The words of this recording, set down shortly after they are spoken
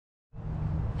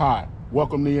Hi,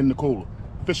 welcome to In the Cooler,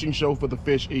 fishing show for the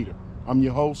fish eater. I'm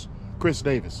your host, Chris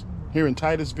Davis, here in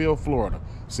Titusville, Florida,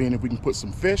 seeing if we can put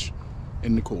some fish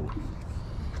in the cooler.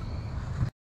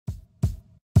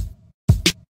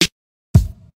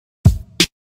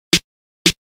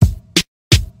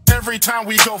 Every time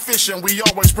we go fishing, we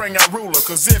always bring our ruler,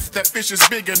 cause if that fish is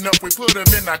big enough, we put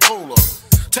him in our cooler.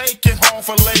 Take him home,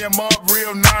 fillet him up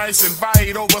real nice,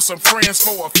 invite over some friends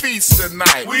for a feast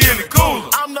tonight. We in the cooler.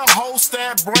 I'm the host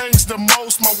that brings the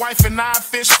most. My wife and I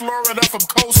fish Florida from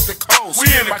coast to coast. We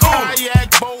in the cooler.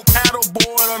 Kayak, boat,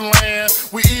 paddleboard on land.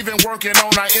 We even working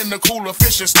on our in the cooler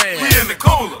fishing stand. We in the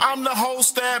cooler. I'm the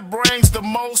host that brings the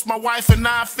most. My wife and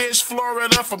I fish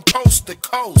Florida from coast to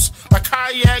coast. My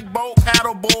kayak, boat,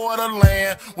 paddleboard on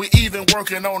land. We even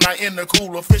working on our in the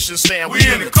cooler fishing stand. We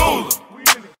in the cooler.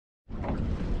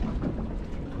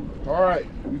 All right,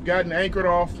 we've gotten anchored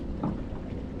off.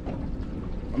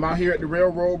 I'm out here at the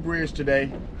railroad bridge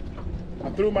today. I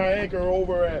threw my anchor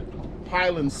over at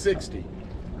pylon 60.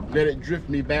 Let it drift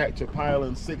me back to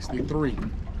pylon 63.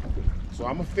 So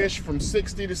I'm gonna fish from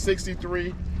 60 to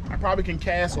 63. I probably can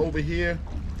cast over here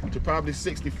to probably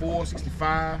 64,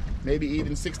 65, maybe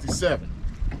even 67.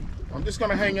 I'm just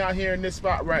gonna hang out here in this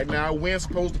spot right now. Wind's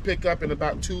supposed to pick up in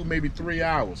about 2, maybe 3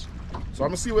 hours. So I'm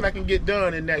gonna see what I can get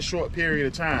done in that short period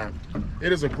of time.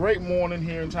 It is a great morning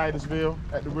here in Titusville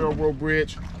at the railroad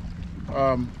bridge.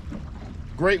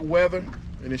 Great weather,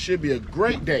 and it should be a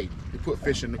great day to put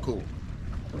fish in the cooler.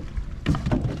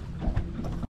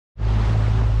 All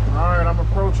right, I'm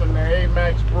approaching the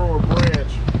AMAX Brewer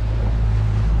Bridge.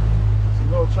 It's a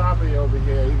little choppy over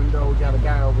here, even though we got a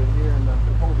guy over here in the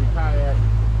Hobie kayak.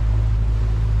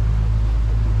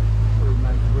 Pretty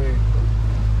nice bridge.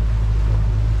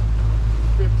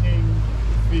 15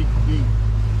 feet deep.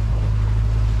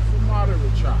 It's a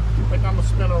moderate chop. I think I'm gonna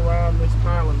spin around this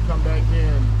pylon and come back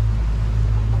in,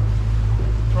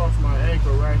 toss my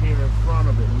anchor right here in front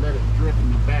of it and let it drift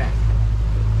me back.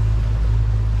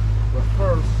 But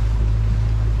first,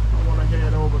 I want to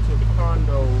head over to the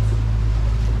condos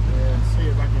and see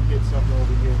if I can get something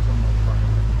over here to my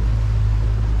frame.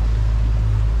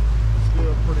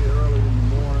 Still pretty early in the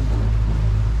morning.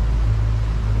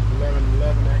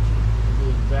 11 actually.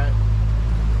 Exact.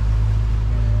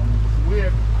 And it's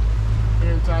weird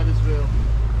here in Titusville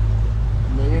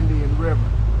in the Indian River.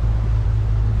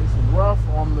 If it's rough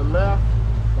on the left,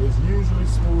 it's usually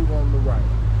smooth on the right.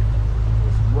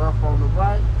 If it's rough on the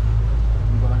right,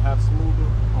 you're gonna have smoother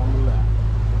on the left.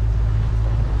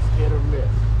 It's hit or miss.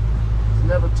 It's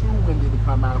never too windy to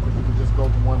come out because you can just go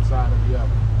to one side or the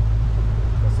other.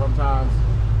 But sometimes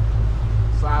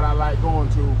the side I like going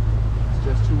to is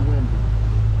just too windy.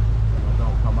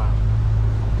 Don't come out.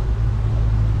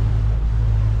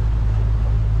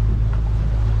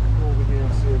 Go over here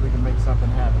and see if we can make something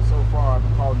happen. So far, I've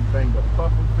been calling the thing the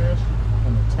puffer fish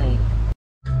and the tank.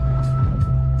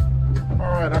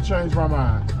 All right, I changed my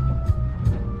mind.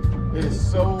 It is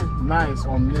so nice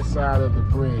on this side of the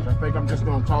bridge. I think I'm just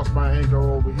gonna toss my anchor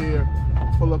over here,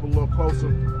 pull up a little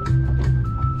closer,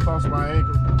 toss my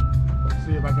anchor,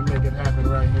 see if I can make it happen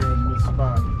right here in this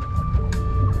spot.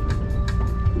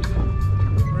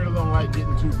 Don't like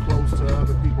getting too close to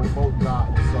other people's boat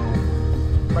docks, so I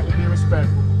like to be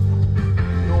respectful.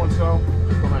 Doing so,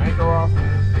 just gonna anchor off,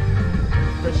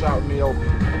 fish out in the open.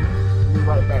 We'll be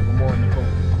right back with more in the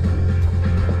cooler.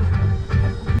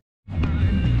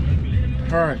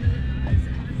 All right,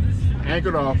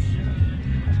 anchored off.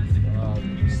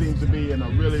 Seems to be in a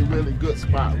really, really good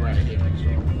spot right here. So,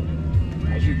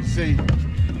 as you can see,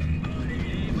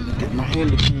 get my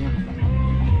hand cam.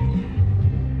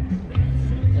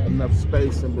 Enough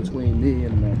space in between me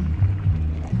and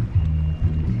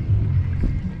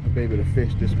the baby to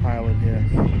fish this pylon here.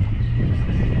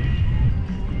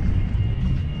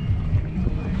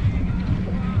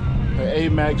 The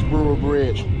AMAX Brewer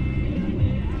Bridge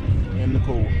in the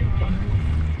cooler.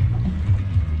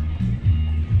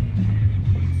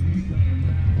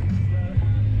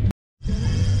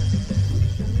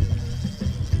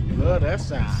 Love that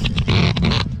sound.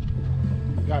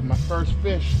 Got my first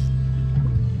fish.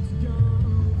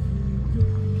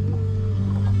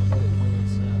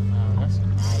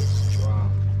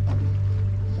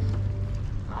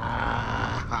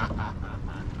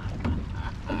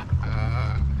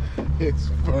 It's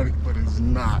funny, but it's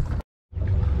not.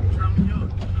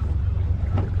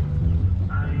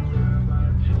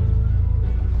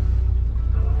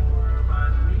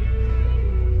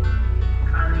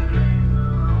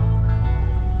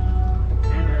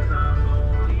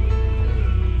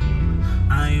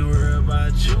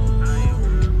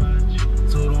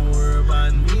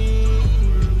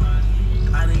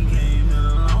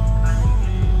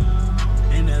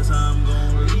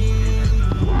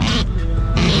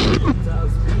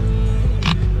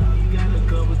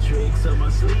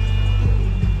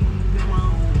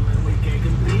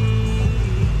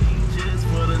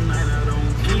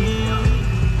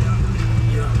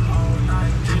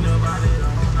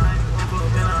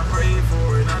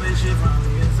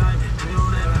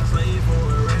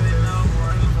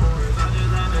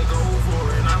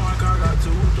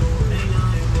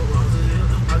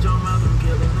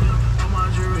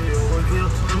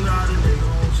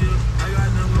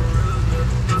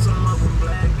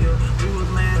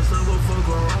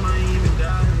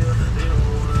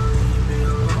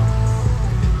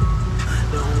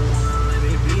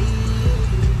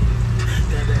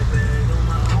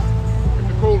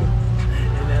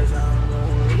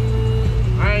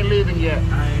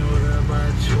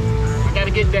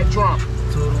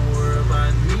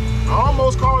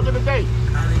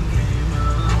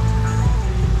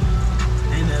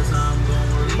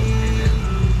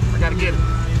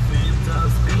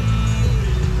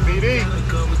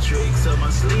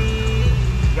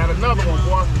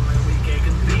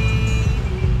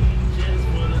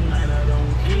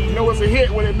 a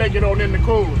hit when it make it on in the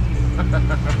cooler.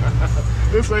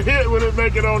 It's a hit when it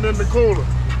make it on in the cooler.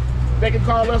 They can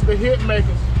call us the hit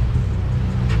makers.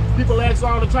 People ask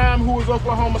all the time, who is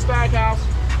Oklahoma Stackhouse?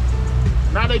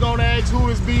 Now they gonna ask, who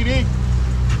is BD?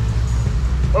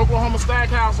 Oklahoma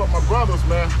Stackhouse are my brothers,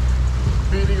 man.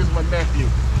 BD is my nephew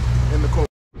in the cooler.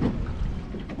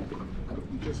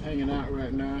 I'm just hanging out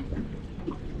right now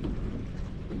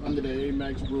under the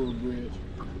Amex Brewer Bridge.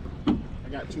 I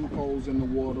got 2 poles in the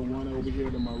water, one over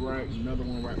here to my right, another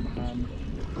one right behind me.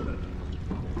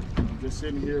 I'm just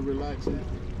sitting here relaxing,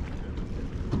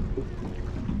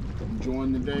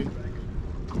 enjoying the day.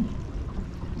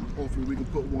 Hopefully we can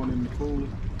put one in the cooler.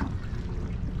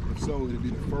 If so, it'll be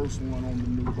the first one on the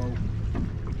new boat.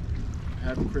 I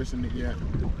haven't christened it yet.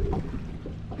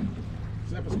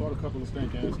 Except for caught a couple of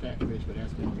stink-ass catfish, but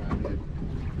that's been about it.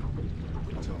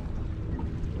 So,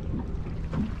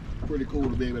 pretty cool to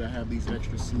be able to have these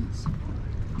extra seats.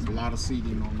 There's a lot of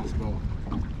seating on this boat.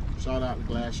 Shout out to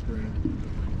Glass Stream.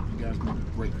 You guys make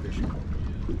a great fishing boat.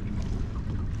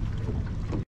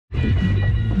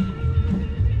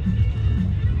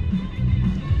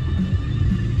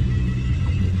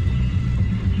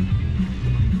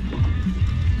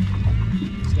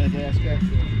 Stink-ass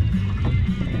catfish.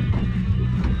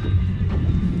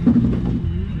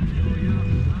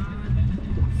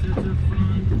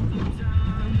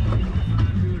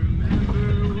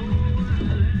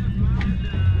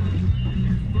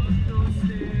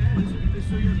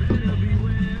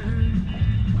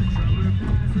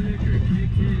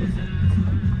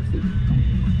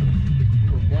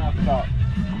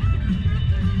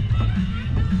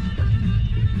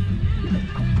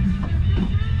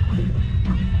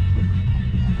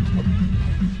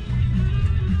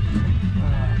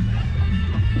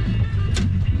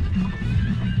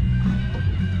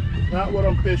 Not what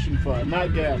I'm fishing for,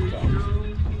 not gas tops.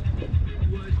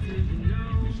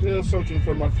 Still searching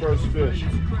for my first fish.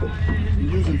 I'm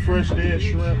using fresh dead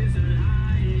shrimp.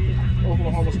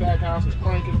 Oklahoma Stackhouse is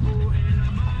cranking.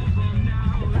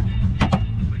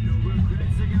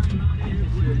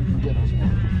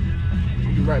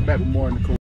 We'll be right back with more in the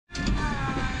cool.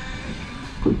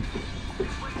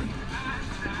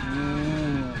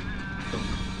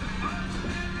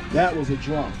 That was a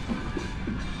drum.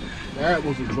 That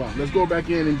was a drum. Let's go back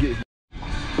in and get him.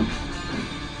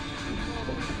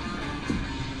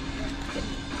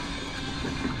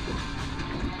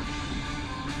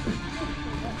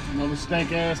 Another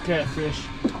stank-ass catfish.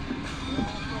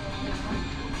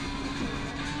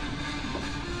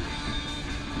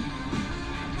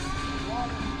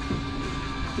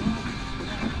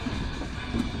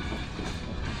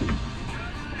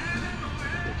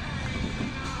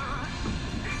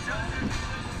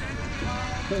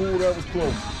 Ooh, that was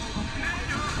close.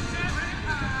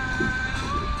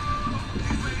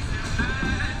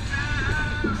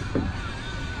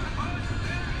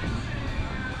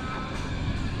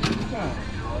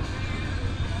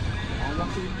 I don't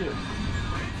want you to get.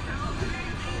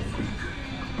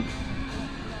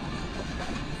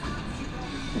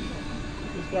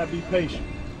 Just gotta be patient.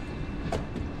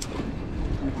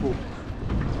 Cool.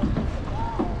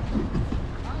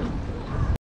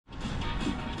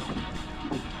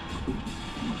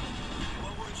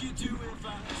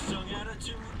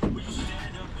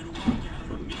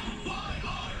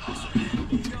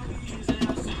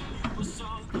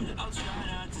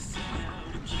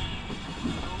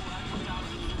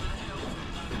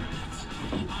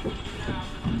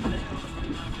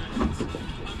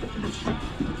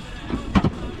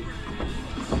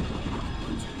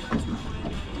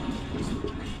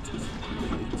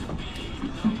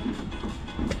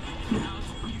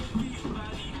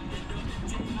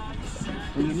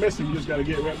 When you miss him, you just got to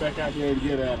get right back out there and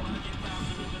get at him.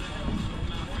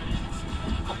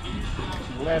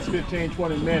 The last 15,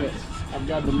 20 minutes, I've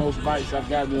gotten the most bites I've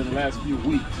gotten in the last few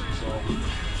weeks. So,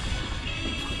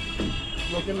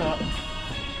 looking up.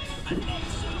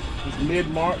 It's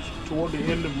mid-March, toward the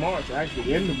end of March,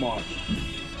 actually, end of March.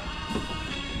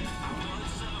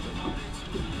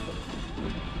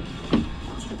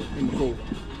 In the cooler.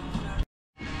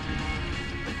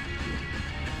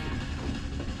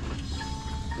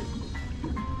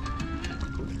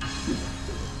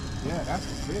 Yeah, that's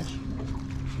a fish.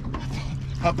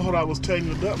 I thought I was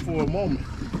taking it up for a moment.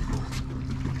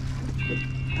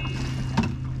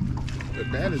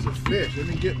 But that is a fish. Let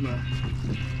me get my...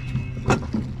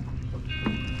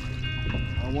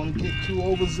 I don't want to get too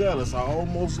overzealous. I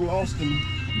almost lost him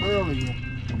earlier.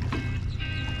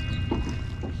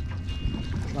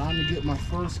 Trying to get my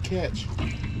first catch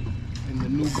in the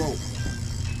new boat.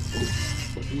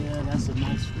 Yeah, that's a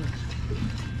nice fish.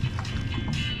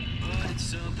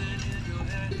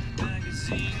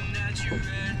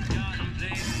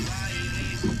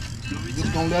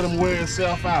 Just gonna let them wear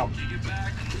itself out.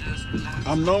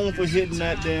 I'm known for hitting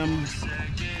that damn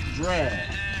drag.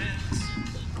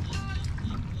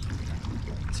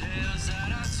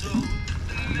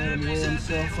 Let him wear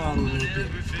himself out a little bit.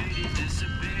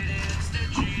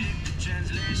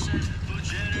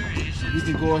 We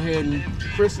can go ahead and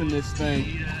christen this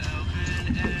thing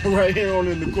right here on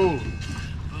in the cooler.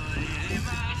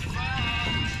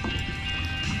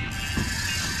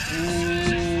 Ooh.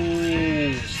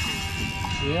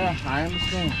 Yeah, I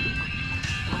understand.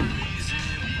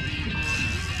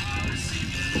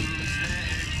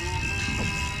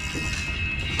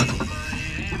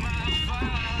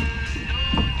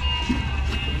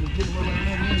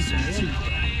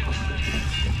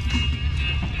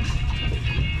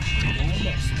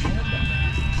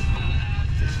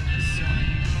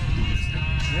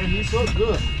 Man, he's so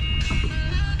good.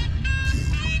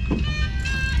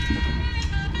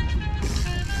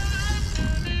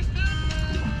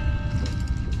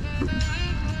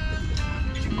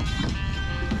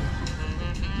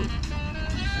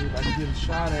 See if I can get a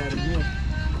shot at him here.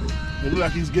 It looks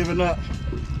like he's giving up.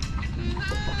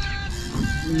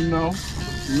 No,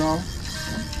 no,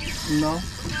 no.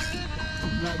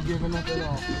 He's not giving up at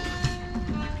all.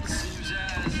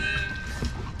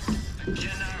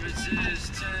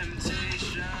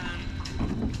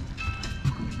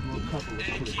 A couple of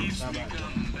clicks. How about that?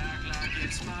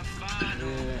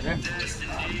 Yeah,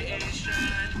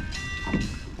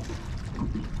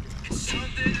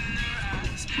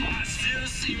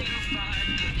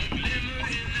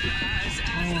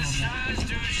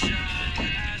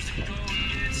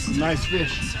 that's nice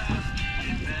fish.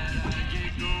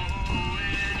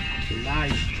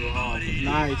 Nice draw.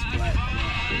 Nice black draw.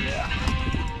 Yeah.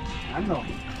 I know.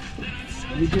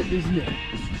 Let me get this net.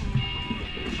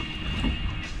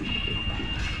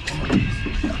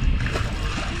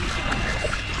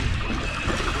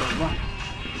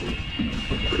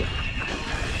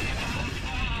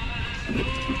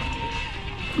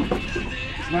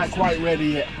 It's not quite ready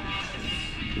yet.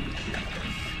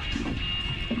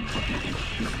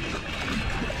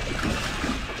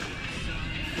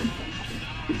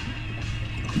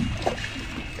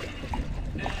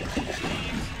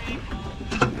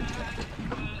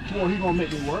 Boy, he gonna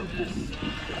make me work for it.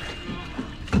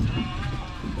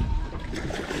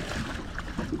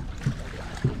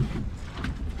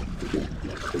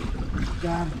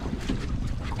 Got him.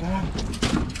 Got him.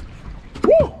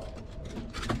 Woo!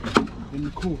 In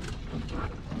the cooler.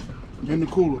 In the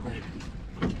cooler, baby.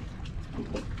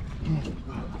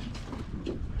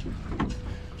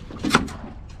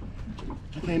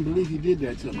 I can't believe he did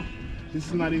that to me. This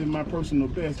is not even my personal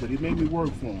best, but he made me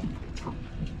work for him.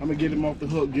 I'm gonna get him off the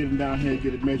hook, get him down here,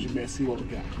 get a measurement, see what we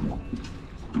got.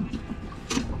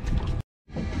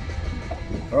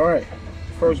 All right,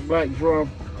 first black drum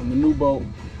on the new boat.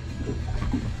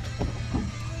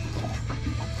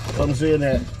 Comes in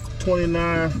at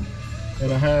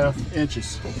 29.5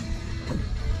 inches.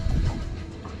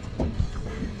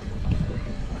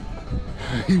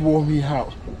 He wore me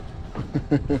out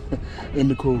in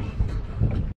the cooler.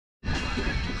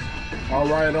 All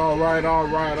right.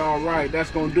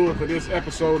 That's gonna do it for this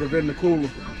episode of In the Cooler.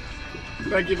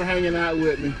 Thank you for hanging out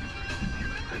with me.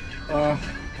 I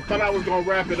thought I was gonna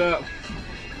wrap it up,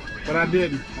 but I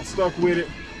didn't. I stuck with it.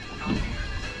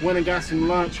 Went and got some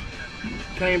lunch,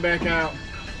 came back out,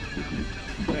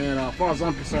 and as far as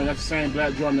I'm concerned, that's the same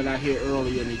black drum that I hit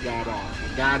earlier and he got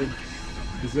off. I got him.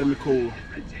 He's in the cooler.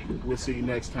 We'll see you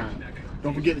next time.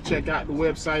 Don't forget to check out the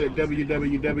website at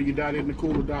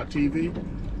www.inthecooler.tv.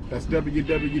 That's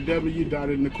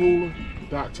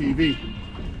www.inthecooler.tv.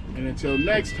 And until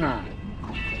next time,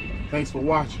 thanks for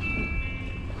watching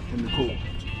In the Cooler.